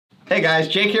Hey guys,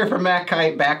 Jake here from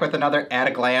MACkite, back with another At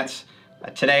a Glance.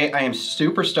 Today I am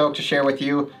super stoked to share with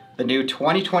you the new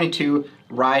 2022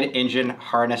 Ride Engine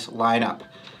harness lineup.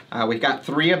 We've got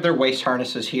 3 of their waist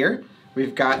harnesses here.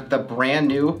 We've got the brand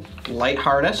new Lyte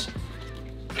harness.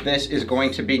 This is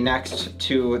going to be next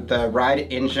to the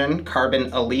Ride Engine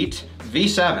Carbon Elite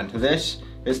V7. This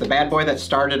is the bad boy that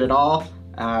started it all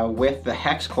with the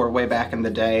hex core way back in the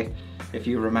day, if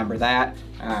you remember that.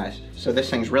 So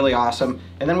this thing's really awesome.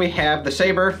 And then we have the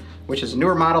Saber, which is a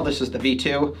newer model. This is the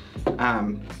V2.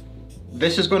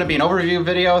 This is going to be an overview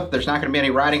video. There's not going to be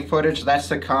any riding footage. That's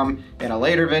to come in a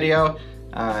later video.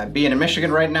 Being in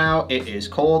Michigan right now, it is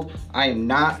cold. I am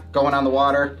not going on the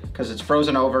water because it's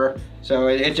frozen over, so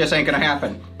it just ain't gonna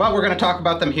happen. But we're gonna talk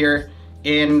about them here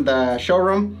in the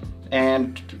showroom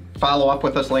and follow up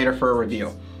with us later for a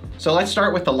review. So let's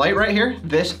start with the Lyte right here.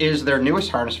 This is their newest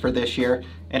harness for this year,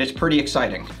 and it's pretty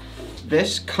exciting.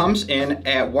 This comes in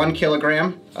at 1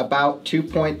 kilogram, about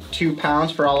 2.2 pounds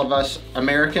for all of us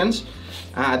Americans.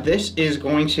 This is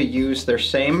going to use their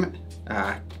same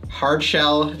hard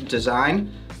shell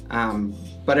design,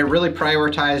 but it really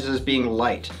prioritizes being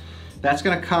light. That's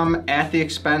gonna come at the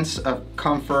expense of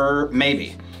comfort,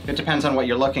 maybe. It depends on what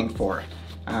you're looking for.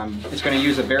 It's gonna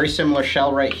use a very similar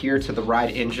shell right here to the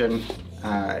Ride Engine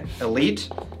Elite,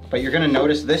 but you're gonna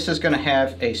notice this is gonna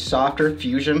have a softer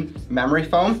fusion memory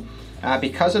foam.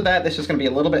 Because of that, this is gonna be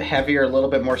a little bit heavier, a little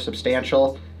bit more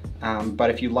substantial, but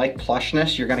if you like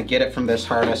plushness, you're gonna get it from this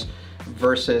harness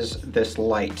versus this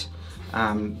Lyte.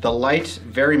 The Lyte,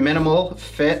 very minimal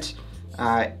fit.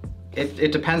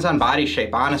 It depends on body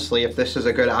shape, honestly, if this is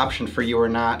a good option for you or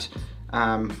not.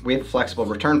 We have a flexible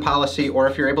return policy, or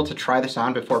if you're able to try this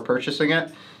on before purchasing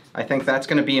it. I think that's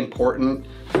gonna be important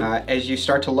as you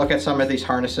start to look at some of these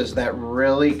harnesses that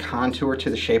really contour to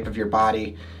the shape of your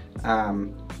body.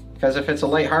 Because if it's a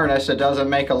Lyte harness, it doesn't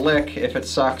make a lick if it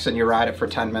sucks and you ride it for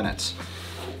 10 minutes.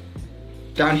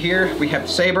 Down here, we have the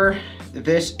Saber.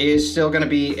 This is still gonna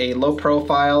be a low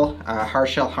profile hard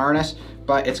shell harness,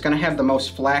 but it's gonna have the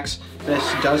most flex. This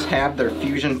does have their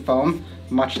fusion foam,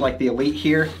 much like the Elite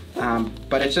here,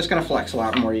 but it's just gonna flex a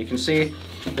lot more. You can see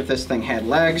if this thing had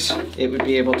legs, it would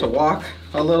be able to walk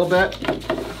a little bit.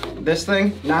 This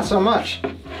thing, not so much.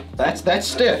 That's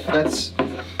stiff,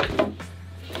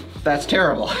 that's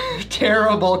terrible.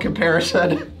 Terrible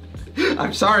comparison.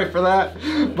 I'm sorry for that,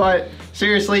 but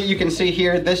seriously, you can see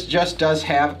here, this just does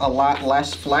have a lot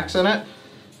less flex in it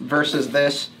versus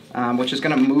this, which is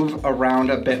gonna move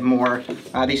around a bit more.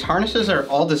 These harnesses are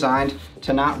all designed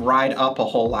to not ride up a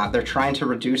whole lot. They're trying to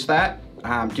reduce that.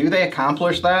 Do they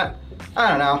accomplish that? I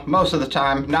don't know, most of the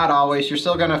time, not always. You're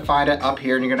still gonna find it up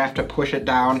here and you're gonna have to push it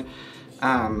down.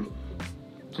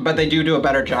 But they do a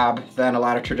better job than a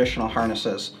lot of traditional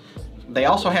harnesses. They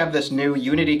also have this new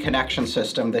Unity connection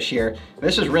system this year.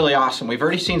 This is really awesome. We've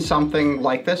already seen something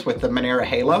like this with the Monera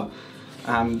Halo.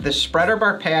 The spreader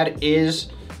bar pad is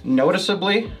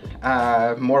noticeably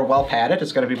more well padded.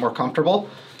 It's gonna be more comfortable.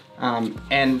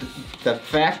 And the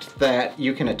fact that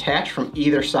you can attach from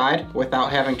either side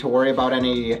without having to worry about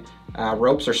any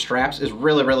ropes or straps is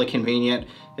really, really convenient.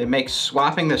 It makes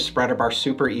swapping the spreader bar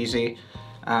super easy.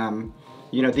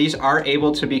 You know, these are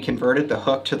able to be converted, the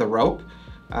hook to the rope.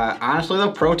 Honestly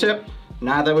though, pro tip,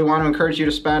 not that we want to encourage you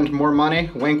to spend more money,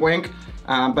 wink wink,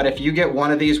 but if you get one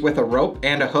of these with a rope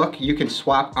and a hook, you can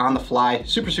swap on the fly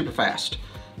super fast.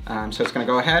 So it's gonna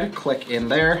go ahead, click in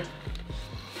there,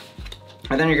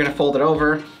 and then you're gonna fold it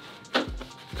over,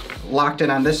 locked in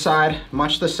on this side,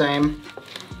 much the same.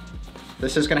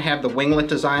 This is gonna have the winglet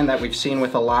design that we've seen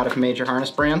with a lot of major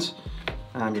harness brands.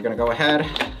 You're gonna go ahead,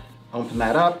 open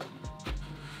that up,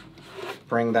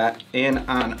 bring that in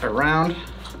on around.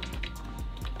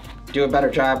 Do a better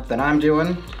job than I'm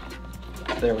doing.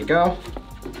 There we go.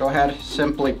 Go ahead,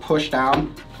 simply push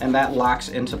down, and that locks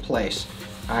into place.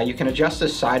 You can adjust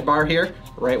this sidebar here,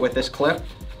 right with this clip.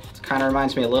 It kind of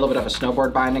reminds me a little bit of a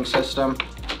snowboard binding system.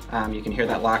 You can hear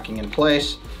that locking in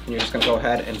place, and you're just gonna go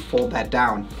ahead and fold that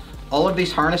down. All of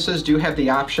these harnesses do have the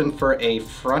option for a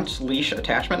front leash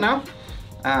attachment now,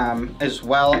 as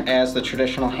well as the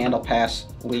traditional handle pass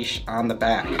leash on the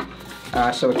back.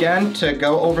 So again, to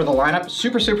go over the lineup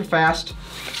super fast,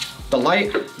 the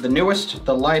Lyte, the newest,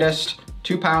 the lightest,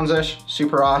 2 pounds-ish,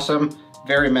 super awesome,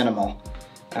 very minimal.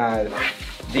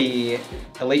 The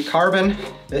Elite Carbon,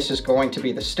 this is going to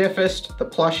be the stiffest, the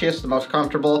plushiest, the most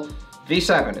comfortable.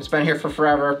 V7, it's been here for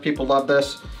forever, people love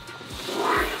this.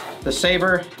 The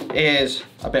Saber is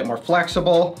a bit more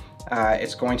flexible.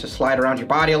 It's going to slide around your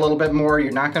body a little bit more.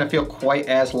 You're not gonna feel quite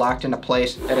as locked into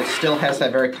place, and it still has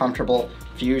that very comfortable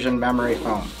fusion memory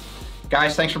foam.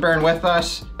 Guys, thanks for bearing with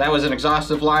us. That was an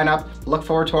exhaustive lineup. Look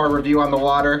forward to our review on the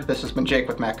water. This has been Jake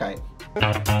with MACkite.